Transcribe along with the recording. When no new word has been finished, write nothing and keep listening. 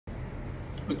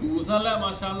Juice നല്ല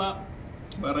മാഷാള്ള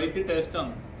variety taste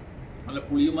ആണ്. നല്ല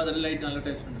പുളിയും മധുരലായിട്ട് നല്ല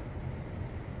ടേസ്റ്റ് ഉണ്ട്.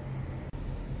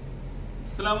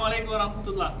 അസ്സലാമു അലൈക്കും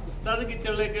വറഹ്മത്തുള്ളാഹി. ഉസ്താദ്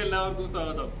കിച്ചണിലേക്ക് എല്ലാവർക്കും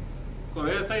സ്വാഗതം.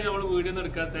 കുറെ ദിവസമായി നമ്മൾ വീഡിയോ ഒന്നും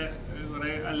എടുക്കാത്ത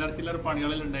കുറെ അല്ലറച്ചില്ലറ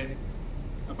പണികളിലുണ്ടായിരുന്നു.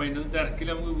 അപ്പൊ അതിൻ്റെ ഒന്നും തിരക്കിൽ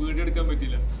നമുക്ക് വീഡിയോ എടുക്കാൻ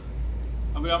പറ്റില്ല.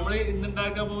 അപ്പൊ നമ്മൾ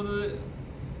ഇന്നുണ്ടാക്കാൻ പോകുന്നത്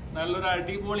നല്ലൊരു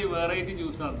അടിപൊളി വെറൈറ്റി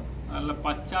ജ്യൂസാണ്. നല്ല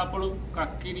പച്ചാപ്പിളും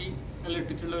കക്കിരി എല്ലാം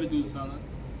ഇട്ടിട്ടുള്ള ഒരു ജ്യൂസാണ്.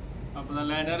 അപ്പൊ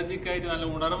നല്ല എനർജിക്കായിട്ട് നല്ല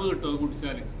ഉണർവ് കിട്ടും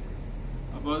കുടിച്ചാല്.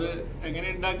 അപ്പൊ അത് എങ്ങനെ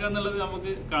ഉണ്ടാക്കുക എന്നുള്ളത്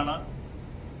നമുക്ക് കാണാം.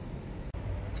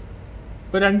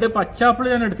 ഇപ്പൊ 2 പച്ചാപ്പിൾ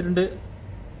ഞാൻ എടുത്തിട്ടുണ്ട്.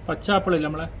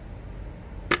 പച്ചാപ്പിളില്ല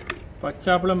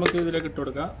പച്ചാപ്പിൾ നമുക്ക് ഇതിലേക്ക് ഇട്ട്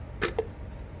കൊടുക്കാം.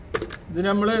 ഇത്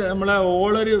നമ്മളെ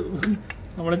ഓളൊരു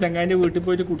നമ്മളെ ചങ്ങായിൻ്റെ വീട്ടിൽ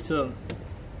പോയിട്ട് കുടിച്ചതാണ്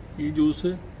ഈ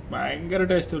ജ്യൂസ്. ഭയങ്കര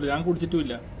ടേസ്റ്റ്. ഞാൻ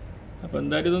കുടിച്ചിട്ടുമില്ല. അപ്പോൾ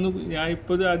എന്തായാലും ഇതൊന്ന്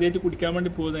ഞാനിപ്പോൾ ഇത് ആദ്യമായിട്ട് കുടിക്കാൻ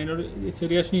വേണ്ടി പോകുന്നത്. അതിനോട്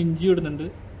ചെറിയ കഷ്ണം ഇഞ്ചി ഇടുന്നുണ്ട്.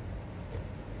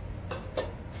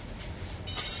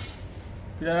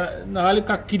 പിന്നെ 4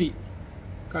 കക്കിരി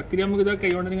നമുക്ക് ഇതാ കൈ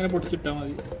കൊണ്ട് ഇങ്ങനെ പൊട്ടിച്ചിട്ടാൽ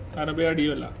മതി. കാരണം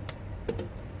അടിയുമല്ല.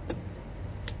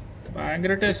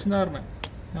 ഭയങ്കര ടേസ്റ്റ് എന്ന് പറഞ്ഞാൽ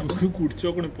നമുക്ക് കുടിച്ചു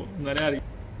നോക്കണം. ഇപ്പോൾ എന്നാലേ അറിയും.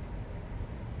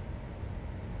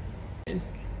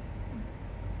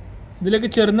 ഇതിലേക്ക്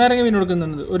ചെറുനാരങ്ങ മീൻ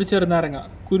കൊടുക്കുന്നുണ്ട്. ഒരു ചെറുനാരങ്ങ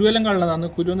കുരുവെല്ലാം കളഞ്ഞതാണ്.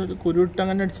 കുരുവിട്ട്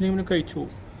അങ്ങനെ അടിച്ചിട്ടുണ്ടെങ്കിൽ പിന്നെ കഴിച്ചു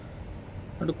പോകും.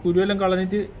 അതുകൊണ്ട് കുരുവെല്ലാം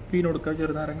കളഞ്ഞിട്ട് മീൻ കൊടുക്കുക.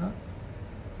 ചെറുനാരങ്ങ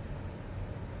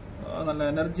നല്ല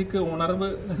എനർജിക്ക് ഉണർവ്.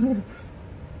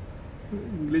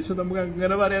 ഇംഗ്ലീഷ് നമുക്ക്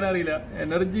അങ്ങനെ പറയാൻ അറിയില്ല.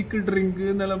 എനർജിക്ക് ഡ്രിങ്ക്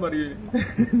എന്നെല്ലാം പറയൂ.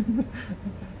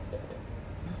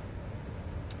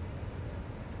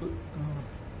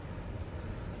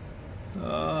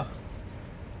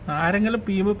 നാരങ്ങെല്ലാം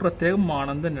പീയുമ്പോൾ പ്രത്യേകം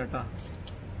മണം തന്നെ കേട്ടാ.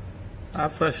 ആ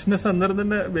ഫ്രഷ്നെസ് അന്നേരം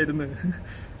തന്നെ വരുന്നത്.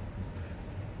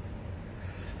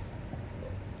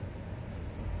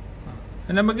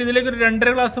 നമുക്ക് ഇതിലേക്ക് ഒരു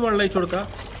 2.5 ഗ്ലാസ് വെള്ളം ഒഴിച്ചു കൊടുക്കാം.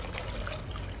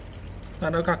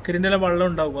 കാരണം കക്കരിൻ്റെ എല്ലാം വെള്ളം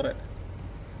ഉണ്ടാവും കുറെ.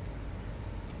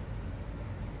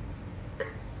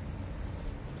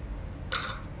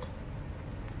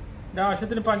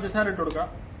 ആവശ്യത്തിന് പഞ്ചസാര ഇട്ട് കൊടുക്കാം.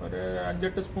 ഒരു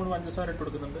 5-8 സ്പൂൺ പഞ്ചസാര ഇട്ട്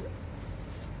കൊടുക്കുന്നുണ്ട്.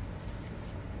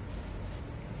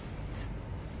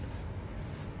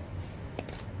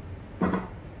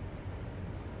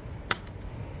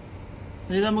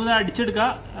 ഇത് നമുക്ക്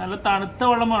അടിച്ചെടുക്കാം. നല്ല തണുത്ത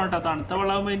വെള്ളം വേണം കേട്ടോ. തണുത്ത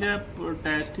വെള്ളമാകുമ്പോൾ അതിൻ്റെ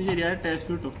ടേസ്റ്റ് ശരിയായ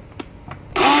ടേസ്റ്റ് കിട്ടും.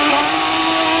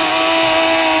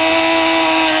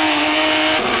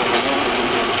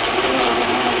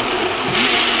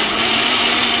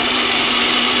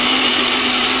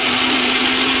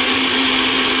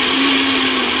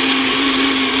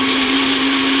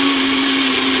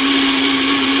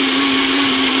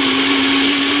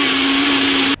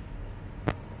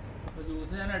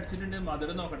 ജ്യൂസ് ഞാൻ അടിച്ചിട്ടുണ്ട്.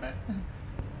 മധുരം നോക്കട്ടെ.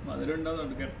 മധുരം ഉണ്ടോ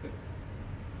നോക്കട്ടെ.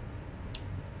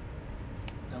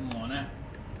 മോനെ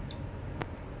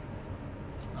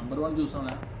നമ്പർ 1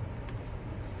 ജ്യൂസാണ്.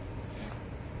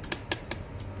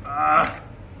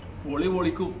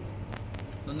 പൊളിക്കും.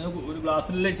 ഒരു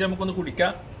ഗ്ലാസ്സിലേക്ക് വെച്ച് നമുക്കൊന്ന്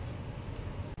കുടിക്കാം.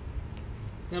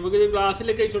 നമുക്കിത്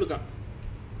ഗ്ലാസ്സിലേക്ക് അയച്ചു കൊടുക്കാം.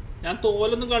 ഞാൻ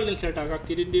തോലൊന്നും കളഞ്ഞില്ല ചേട്ടാ.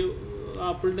 കക്കിരിൻ്റെയോ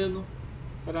ആപ്പിളിൻ്റെ ഒന്നും.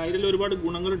 കാരണം അതിൽ ഒരുപാട്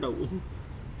ഗുണങ്ങളുണ്ടാവും.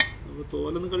 അപ്പോൾ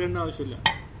തോലൊന്നും കളയേണ്ട ആവശ്യമില്ല.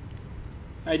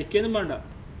 അരിക്കൊന്നും വേണ്ട.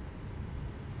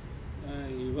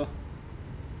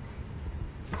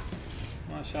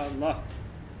 മാഷാ അല്ലാഹ്.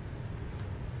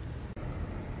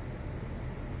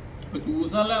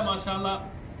 ജ്യൂസ് നല്ല മാഷാള്ള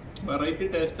വെറൈറ്റി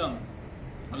ടേസ്റ്റ് ആണ്.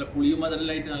 നല്ല പുളിയും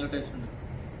മധുരലായിട്ട് നല്ല ടേസ്റ്റ് ഉണ്ട്.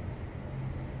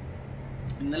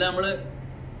 ഇന്നലെ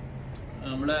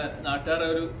നമ്മളെ നാട്ടുകാരെ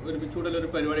ഒരുമിച്ച് കൂടലൊരു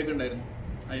പരിപാടിയൊക്കെ ഉണ്ടായിരുന്നു.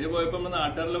 അതിന് പോയപ്പോൾ നമ്മുടെ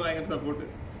നാട്ടുകാരിൽ ഭയങ്കര സപ്പോർട്ട്.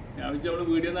 ഞാൻ വെച്ചാൽ നമ്മള്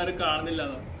വീഡിയോ ഒന്നും ആരും കാണുന്നില്ല.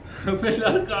 അപ്പൊ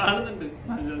എല്ലാവരും കാണുന്നുണ്ട്.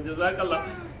 ജസാക്കല്ല.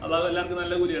 അതാവും എല്ലാവർക്കും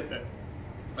നല്ല കൂലിയട്ടെ.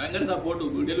 ഭയങ്കര സപ്പോർട്ട്.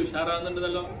 വീഡിയോയിൽ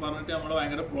ഉഷാറാകുന്നുണ്ടെന്നല്ലോ പറഞ്ഞിട്ട് നമ്മളെ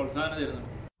ഭയങ്കര പ്രോത്സാഹനം തരുന്നുണ്ട്.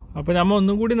 അപ്പൊ നമ്മ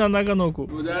ഒന്നും കൂടി നന്നാക്കാൻ നോക്കൂ.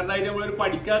 ഉദാഹരണമായിട്ട് നമ്മളൊരു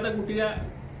പഠിക്കാത്ത കുട്ടിയെ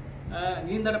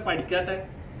നീ എന്താണ് പഠിക്കാത്ത,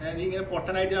 നീ ഇങ്ങനെ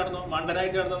പൊട്ടനായിട്ട് നടന്നോ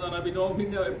മണ്ടനായിട്ട് നടന്നോന്ന് പറഞ്ഞാൽ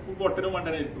പിന്നെ പൊട്ടനും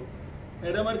മണ്ടനായിരിക്കും.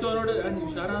 നേരെ മറിച്ച് അവനോട് നീ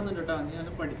ഉഷാറാകുന്നുണ്ട് കേട്ടോ, നീ ഞാൻ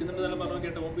പഠിക്കുന്നുണ്ടെന്നെല്ലാം പറഞ്ഞു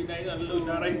കേട്ടോ. പിന്നെ അതിന് നല്ല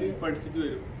ഉഷാറായിട്ട് പഠിച്ചിട്ട്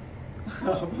വരും.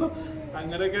 അപ്പൊ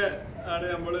അങ്ങനെയൊക്കെ ആണ്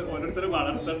നമ്മൾ ഓരോരുത്തരെ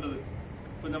വളർത്തേണ്ടത്.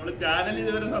 അപ്പൊ നമ്മുടെ ചാനൽ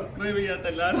ഇതുവരെ സബ്സ്ക്രൈബ് ചെയ്യാത്ത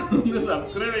എല്ലാവരും ഒന്ന്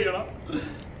സബ്സ്ക്രൈബ് ചെയ്യണം.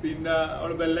 പിന്നെ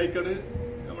അവിടെ ബെല്ലൈക്കണ്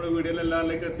നമ്മുടെ വീഡിയോയിൽ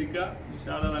എല്ലാവരിലേക്കും എത്തിക്കുക.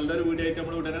 ഇൻഷാ അല്ലാഹ് നല്ലൊരു വീഡിയോ ആയിട്ട്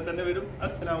നമ്മൾ ഉടനെ തന്നെ വരും.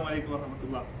 അസ്സലാമു അലൈക്കും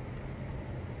വറഹ്മത്തുള്ളാഹി.